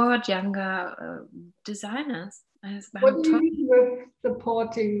support younger designers. What do you mean with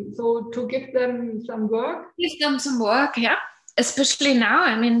supporting? So to give them some work? Give them some work, yeah. Especially now,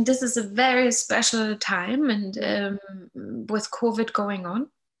 I mean, this is a very special time, and with COVID going on.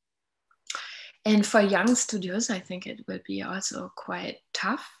 And for young studios, I think it will be also quite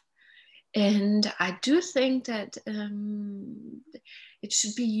tough. And I do think that it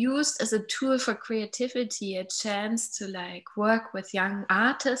should be used as a tool for creativity, a chance to like work with young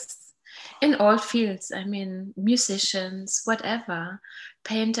artists in all fields. I mean, musicians, whatever,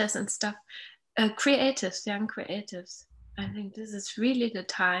 painters and stuff, creatives, young creatives. I think this is really the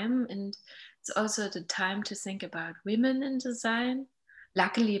time, and it's also the time to think about women in design.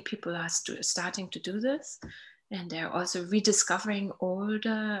 Luckily, people are starting to do this, and they're also rediscovering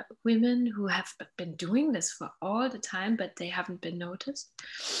older women who have been doing this for all the time, but they haven't been noticed.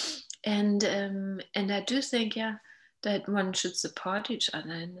 And I do think, yeah, that one should support each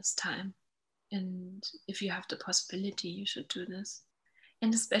other in this time. And if you have the possibility, you should do this.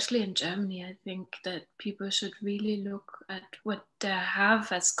 And especially in Germany, I think that people should really look at what they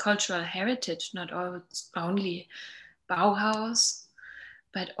have as cultural heritage, not only Bauhaus,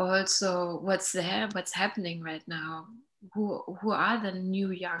 but also what's there, what's happening right now. Who are the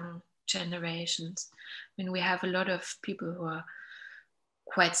new young generations? I mean, we have a lot of people who are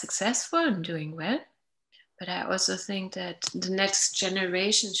quite successful and doing well, but I also think that the next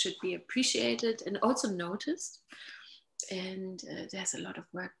generation should be appreciated and also noticed. And there's a lot of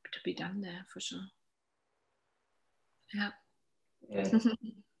work to be done there, for sure. Yeah. Yes.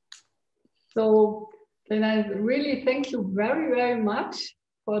 So then I really thank you very, very much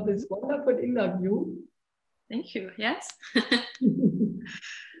for this wonderful interview. Thank you. Yes.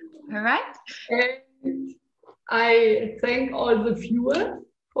 All right. And I thank all the viewers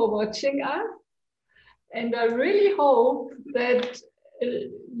for watching us. And I really hope that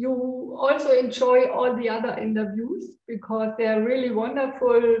you also enjoy all the other interviews, because they are really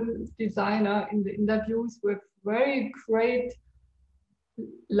wonderful designers in the interviews with very great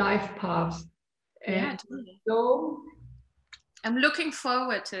life paths. And yeah, totally. So I'm looking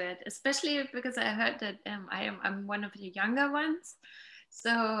forward to it, especially because I heard that I'm one of the younger ones.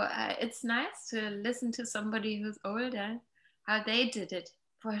 So it's nice to listen to somebody who's older, how they did it,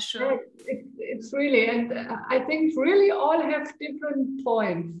 for sure. It's really, and I think really all have different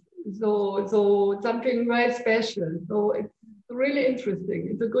points. So something very special. So it's really interesting.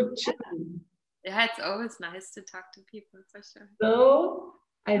 It's a good challenge. Yeah, it's always nice to talk to people, for sure. So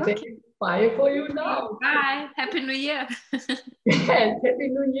I say bye for you now. Bye. Happy New Year. Yes, Happy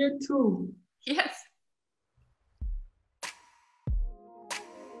New Year too. Yes.